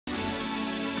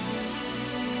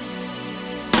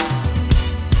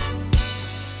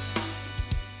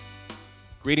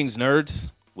Greetings, nerds.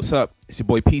 What's up? It's your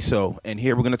boy P.SO, and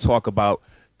here we're going to talk about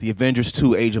the Avengers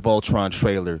 2 Age of Ultron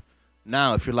trailer.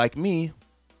 Now, if you're like me,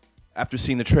 after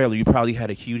seeing the trailer, you probably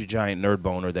had a huge, giant nerd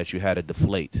boner that you had to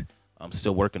deflate. I'm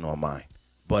still working on mine.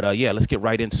 But yeah, let's get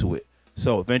right into it.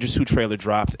 So, Avengers 2 trailer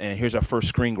dropped, and here's our first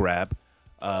screen grab.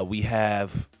 We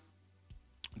have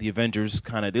the Avengers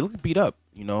they look beat up,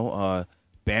 you know.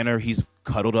 Banner, he's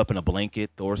cuddled up in a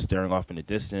blanket. Thor staring off in the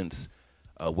distance.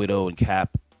 Widow and Cap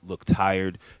look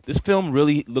tired. This film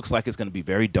really looks like it's going to be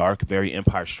very dark, very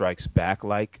Empire Strikes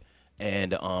Back-like.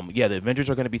 And yeah, the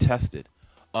Avengers are going to be tested.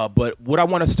 But what I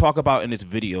want us to talk about in this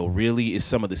video really is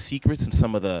some of the secrets and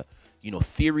some of the,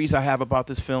 theories I have about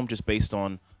this film just based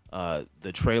on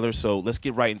the trailer. So let's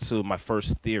get right into my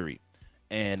first theory.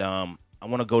 And I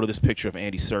want to go to this picture of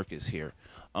Andy Serkis here.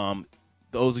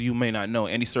 Those of you who may not know,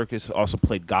 Andy Serkis also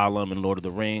played Gollum in Lord of the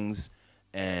Rings.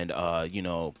 And,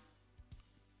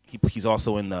 he's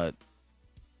also in the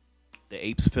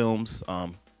Apes films.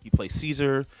 He plays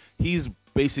Caesar. He's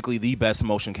basically the best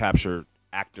motion capture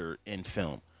actor in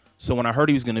film. So when I heard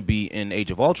he was going to be in Age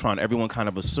of Ultron, everyone kind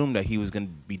of assumed that he was going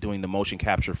to be doing the motion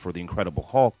capture for the Incredible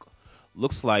Hulk.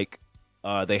 Looks like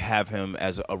they have him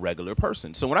as a regular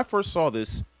person. So when I first saw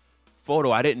this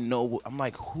photo, I didn't know. I'm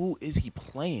like, who is he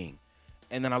playing?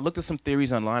 And then I looked at some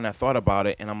theories online. I thought about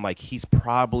it, and I'm like, he's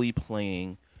probably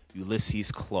playing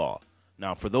Ulysses Klaue.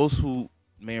 Now, for those who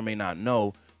may or may not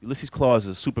know, Ulysses Klaue is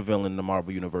a supervillain in the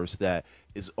Marvel Universe that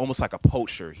is almost like a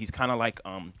poacher. He's kind of like,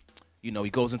 he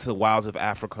goes into the wilds of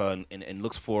Africa and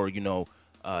looks for,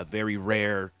 very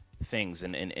rare things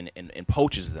and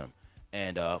poaches them.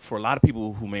 And for a lot of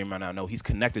people who may or may not know, he's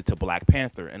connected to Black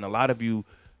Panther. And a lot of you,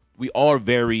 we all are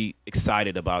very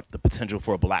excited about the potential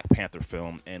for a Black Panther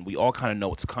film, and we all kind of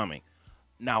know it's coming.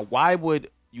 Now, why would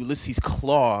Ulysses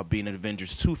Klaue be in an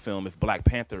Avengers 2 film if Black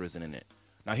Panther isn't in it?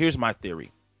 Now, here's my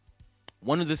theory.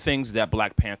 One of the things that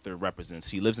Black Panther represents,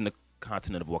 he lives in the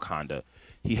continent of Wakanda.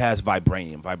 He has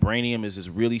vibranium. Vibranium is this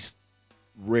really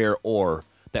rare ore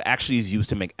that actually is used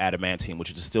to make adamantium,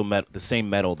 which is still the same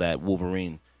metal that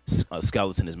Wolverine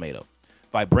skeleton is made of.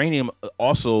 Vibranium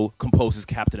also composes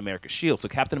Captain America's shield. So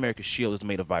Captain America's shield is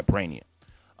made of vibranium.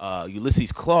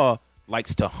 Ulysses Klaue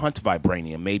likes to hunt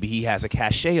vibranium. Maybe he has a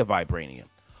cache of vibranium.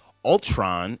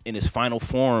 Ultron, in his final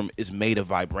form, is made of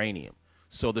vibranium.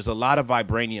 So there's a lot of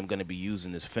vibranium going to be used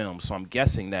in this film. So I'm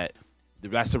guessing that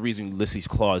that's the reason Ulysses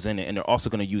Klaue is in it. And they're also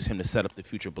going to use him to set up the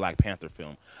future Black Panther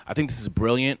film. I think this is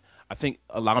brilliant. I think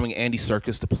allowing Andy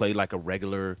Serkis to play like a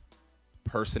regular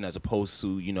person as opposed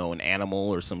to, an animal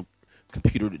or some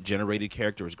computer-generated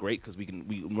character is great because we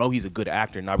know he's a good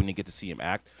actor. Now we're going to get to see him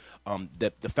act.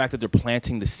 The fact that they're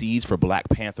planting the seeds for Black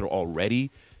Panther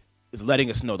already is letting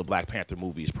us know the Black Panther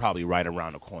movie is probably right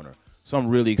around the corner. So I'm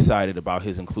really excited about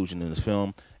his inclusion in this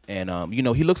film. And,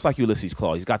 he looks like Ulysses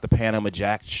Klaue. He's got the Panama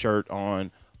Jack shirt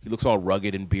on. He looks all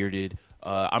rugged and bearded.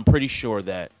 I'm pretty sure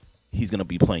that he's going to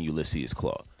be playing Ulysses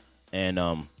Klaue.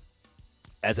 And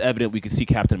as evident, we can see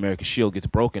Captain America's shield gets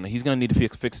broken. He's going to need to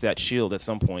fix that shield at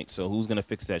some point. So who's going to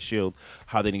fix that shield?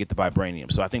 How are they going to get the vibranium?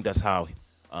 So I think that's how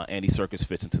Andy Serkis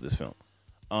fits into this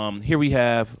film. Here we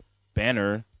have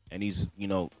Banner, and he's,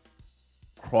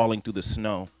 crawling through the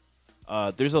snow.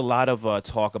 There's a lot of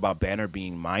talk about Banner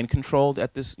being mind controlled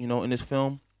at this, in this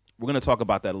film. We're going to talk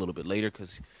about that a little bit later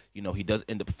because, he does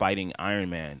end up fighting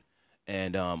Iron Man.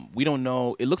 And we don't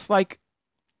know. It looks like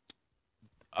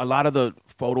a lot of the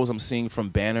photos I'm seeing from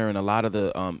Banner and a lot of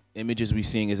the images we're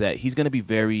seeing is that he's going to be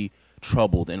very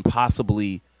troubled and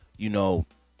possibly,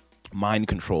 mind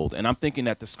controlled. And I'm thinking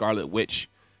that the Scarlet Witch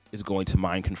is going to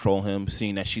mind control him,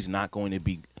 seeing that she's not going to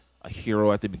be a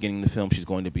hero at the beginning of the film. She's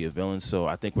going to be a villain. So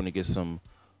I think we're going to get some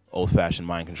old-fashioned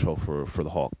mind control for the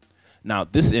Hulk. Now,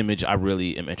 this image I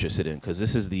really am interested in because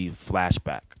this is the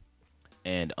flashback.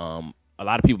 And a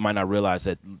lot of people might not realize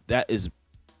that is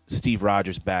Steve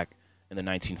Rogers back in the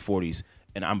 1940s.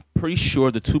 And I'm pretty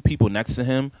sure the two people next to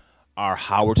him are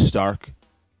Howard Stark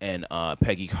and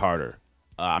Peggy Carter.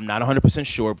 I'm not 100%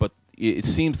 sure, but it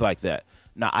seems like that.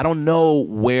 Now, I don't know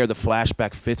where the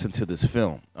flashback fits into this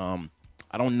film.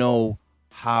 I don't know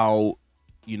how,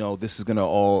 this is going to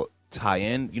all tie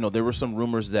in. There were some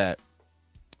rumors that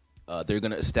they're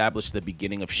going to establish the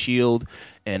beginning of S.H.I.E.L.D.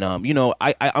 And,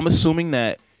 I'm assuming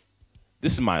that,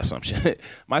 this is my assumption.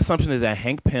 My assumption is that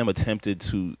Hank Pym attempted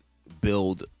to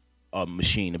build a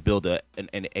machine, to build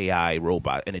an AI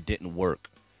robot, and it didn't work.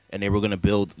 And they were going to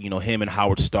build, him and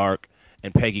Howard Stark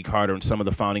and Peggy Carter and some of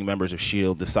the founding members of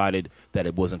S.H.I.E.L.D. decided that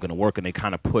it wasn't going to work, and they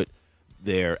kind of put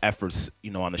their efforts,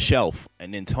 on the shelf.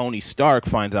 And then Tony Stark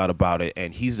finds out about it,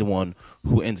 and he's the one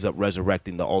who ends up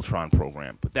resurrecting the Ultron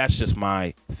program. But that's just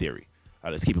my theory. All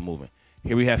right, let's keep it moving.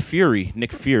 Here we have Fury,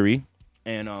 Nick Fury,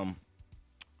 and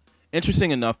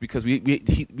interesting enough because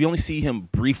we only see him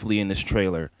briefly in this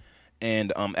trailer,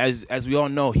 and as we all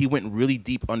know, he went really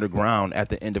deep underground at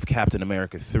the end of Captain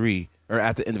America 3, or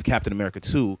at the end of Captain America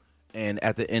 2, and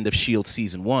at the end of Shield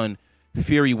season 1.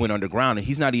 Fury went underground, and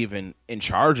he's not even in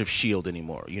charge of Shield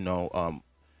anymore.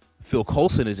 Phil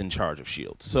Coulson is in charge of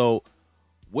Shield. So,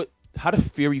 how does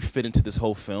Fury fit into this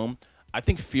whole film? I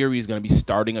think Fury is going to be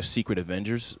starting a Secret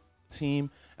Avengers team,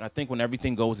 and I think when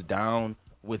everything goes down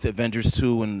with Avengers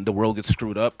 2 and the world gets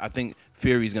screwed up, I think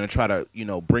Fury is going to try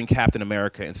to, bring Captain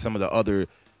America and some of the other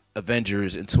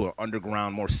Avengers into an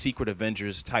underground, more secret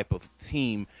Avengers type of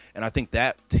team, and I think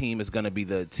that team is going to be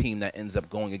the team that ends up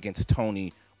going against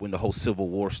Tony when the whole Civil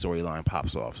War storyline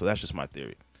pops off. So that's just my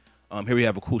theory. Here we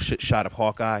have a cool shot of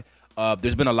Hawkeye.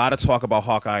 There's been a lot of talk about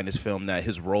Hawkeye in this film, that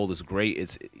his role is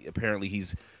great. Apparently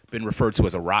he's been referred to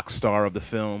as a rock star of the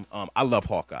film. I love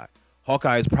Hawkeye.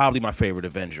 Hawkeye is probably my favorite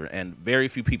Avenger, and very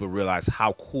few people realize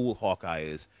how cool Hawkeye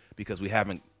is because we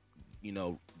haven't,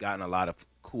 gotten a lot of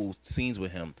cool scenes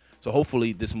with him. So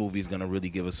hopefully this movie is going to really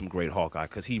give us some great Hawkeye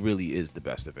because he really is the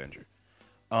best Avenger.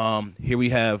 Here we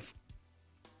have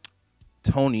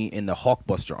Tony in the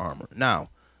Hulkbuster armor. Now,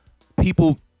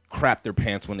 people crapped their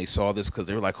pants when they saw this because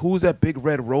they were like, who's that big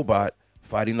red robot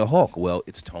fighting the Hulk? Well,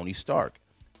 it's Tony Stark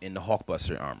in the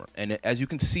Hulkbuster armor. And as you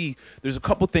can see, there's a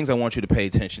couple things I want you to pay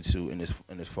attention to in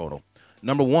this photo.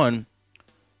 Number one,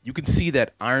 you can see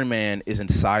that Iron Man is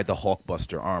inside the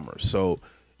Hulkbuster armor. So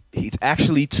he's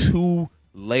actually 2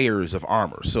 layers of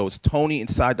armor. So it's Tony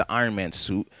inside the Iron Man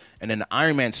suit, and then the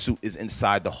Iron Man suit is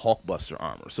inside the Hulkbuster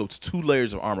armor. So it's 2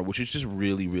 layers of armor, which is just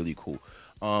really, really cool.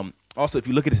 Also, if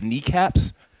you look at his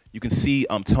kneecaps, you can see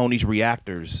Tony's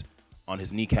reactors on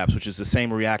his kneecaps, which is the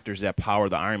same reactors that power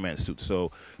the Iron Man suit.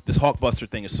 So this Hulkbuster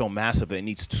thing is so massive that it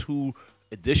needs 2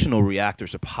 additional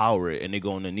reactors to power it, and they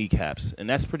go in the kneecaps, and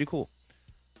that's pretty cool.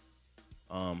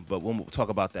 But we'll talk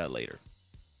about that later.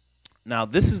 Now,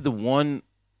 this is the one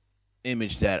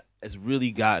image that has really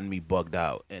gotten me bugged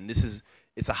out, and it's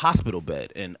a hospital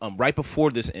bed, and right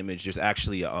before this image, there's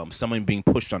actually someone being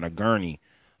pushed on a gurney,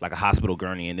 like a hospital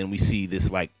gurney, and then we see this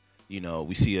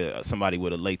we see somebody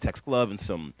with a latex glove and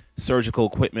some surgical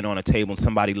equipment on a table, and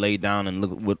somebody laid down and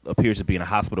look what appears to be in a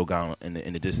hospital gown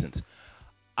in the distance.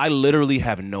 I literally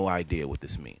have no idea what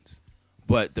this means.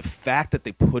 But the fact that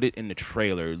they put it in the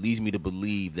trailer leads me to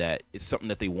believe that it's something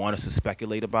that they want us to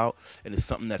speculate about, and it's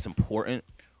something that's important.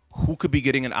 Who could be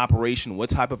getting an operation? What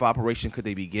type of operation could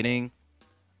they be getting?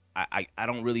 I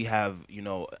don't really have,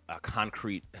 a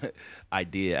concrete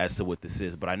idea as to what this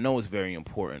is, but I know it's very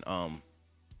important.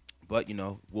 But,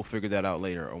 we'll figure that out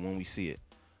later or when we see it.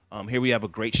 Here we have a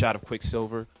great shot of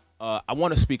Quicksilver. I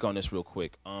want to speak on this real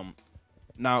quick.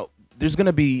 Now, there's going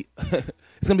to be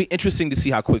it's going to be interesting to see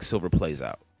how Quicksilver plays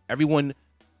out. Everyone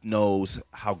knows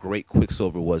how great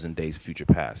Quicksilver was in Days of Future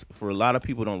Past. For a lot of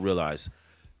people don't realize,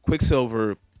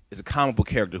 Quicksilver is a comic book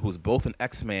character who is both an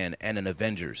X-Man and an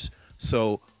Avengers.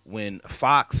 So when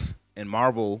Fox and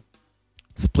Marvel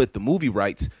split the movie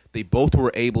rights, they both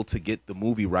were able to get the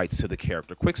movie rights to the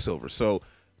character Quicksilver. So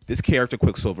this character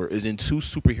Quicksilver is in 2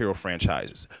 superhero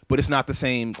franchises, but it's not the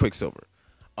same Quicksilver.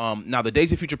 Now, the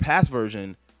Days of Future Past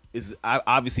version is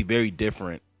obviously very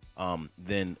different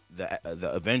than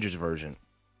the Avengers version.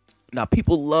 Now,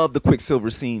 people love the Quicksilver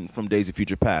scene from Days of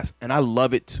Future Past, and I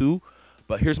love it too,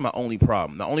 but here's my only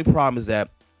problem. The only problem is that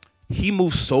he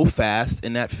moves so fast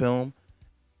in that film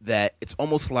that it's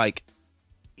almost like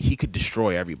he could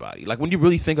destroy everybody. Like, when you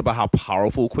really think about how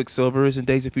powerful Quicksilver is in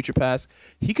Days of Future Past,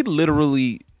 he could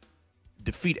literally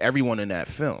defeat everyone in that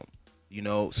film.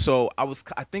 So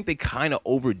I think they kind of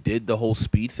overdid the whole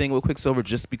speed thing with Quicksilver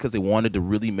just because they wanted to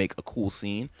really make a cool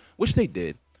scene, which they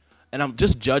did. And I'm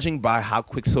just judging by how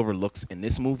Quicksilver looks in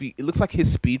this movie. It looks like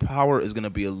his speed power is going to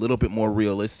be a little bit more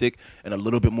realistic and a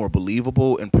little bit more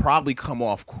believable and probably come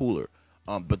off cooler.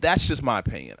 But that's just my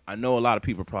opinion. I know a lot of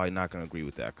people are probably not going to agree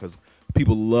with that because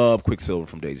people love Quicksilver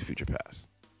from Days of Future Past.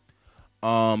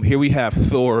 Here we have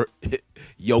Thor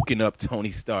yoking up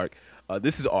Tony Stark.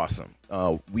 This is awesome.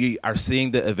 We are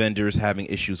seeing the Avengers having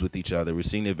issues with each other. We're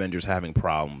seeing the Avengers having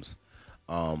problems.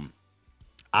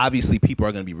 Obviously, people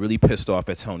are going to be really pissed off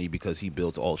at Tony because he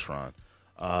builds Ultron.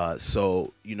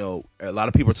 So, a lot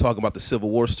of people are talking about the Civil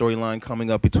War storyline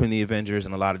coming up between the Avengers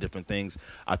and a lot of different things.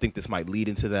 I think this might lead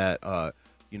into that.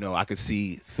 I could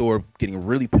see Thor getting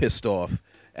really pissed off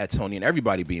at Tony and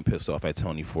everybody being pissed off at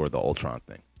Tony for the Ultron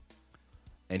thing.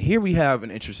 And here we have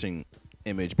an interesting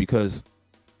image because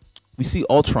we see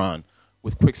Ultron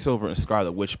with Quicksilver and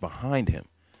Scarlet Witch behind him.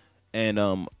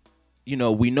 And,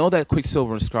 we know that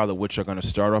Quicksilver and Scarlet Witch are going to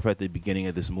start off at the beginning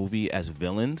of this movie as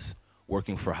villains,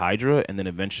 working for Hydra and then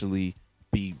eventually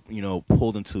be, you know,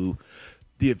 pulled into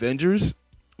the Avengers.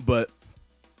 But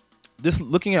this,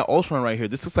 looking at Ultron right here,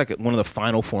 this looks like one of the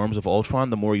final forms of Ultron,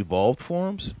 the more evolved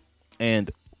forms. And,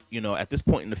 you know, at this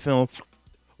point in the film,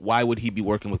 why would he be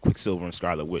working with Quicksilver and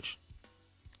Scarlet Witch?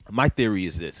 My theory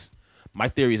is this. My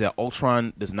theory is that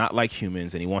Ultron does not like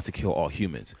humans and he wants to kill all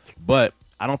humans. But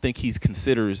I don't think he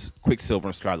considers Quicksilver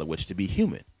and Scarlet Witch to be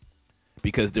human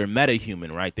because they're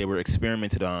meta-human, right? They were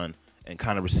experimented on and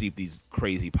kind of received these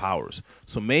crazy powers.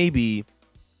 So maybe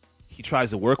he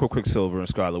tries to work with Quicksilver and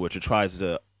Scarlet Witch or tries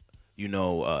to, you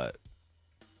know,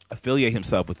 affiliate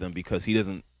himself with them because he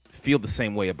doesn't feel the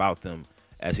same way about them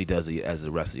as he does as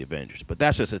the rest of the Avengers. But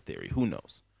that's just a theory. Who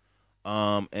knows?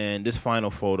 And this final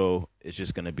photo is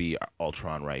just going to be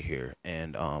Ultron right here.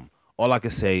 And all I can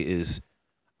say is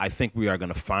I think we are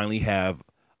going to finally have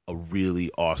a really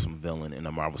awesome villain in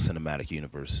the Marvel Cinematic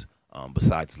Universe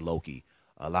besides Loki.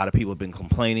 A lot of people have been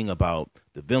complaining about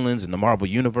the villains in the Marvel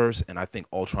Universe, and I think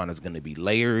Ultron is going to be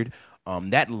layered.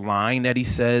 That line that he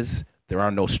says, "There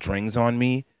are no strings on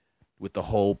me," with the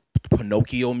whole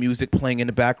Pinocchio music playing in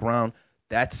the background,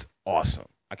 that's awesome.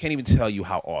 I can't even tell you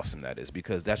how awesome that is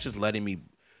because that's just letting me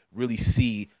really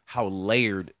see how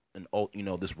layered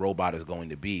this robot is going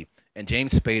to be. And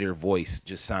James Spader's voice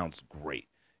just sounds great.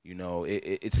 You know,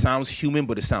 it sounds human,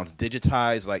 but it sounds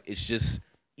digitized. Like it's just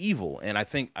evil. And I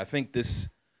think this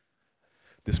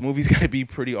movie's gonna be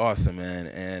pretty awesome, man.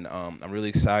 And I'm really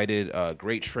excited.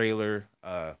 Great trailer.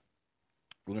 We're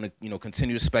gonna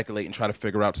continue to speculate and try to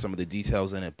figure out some of the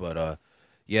details in it. But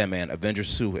yeah, man,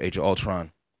 Avengers 2, Age of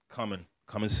Ultron, coming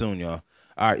soon, y'all.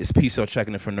 All right, it's P.SO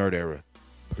checking in for Nerd Era.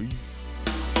 Peace.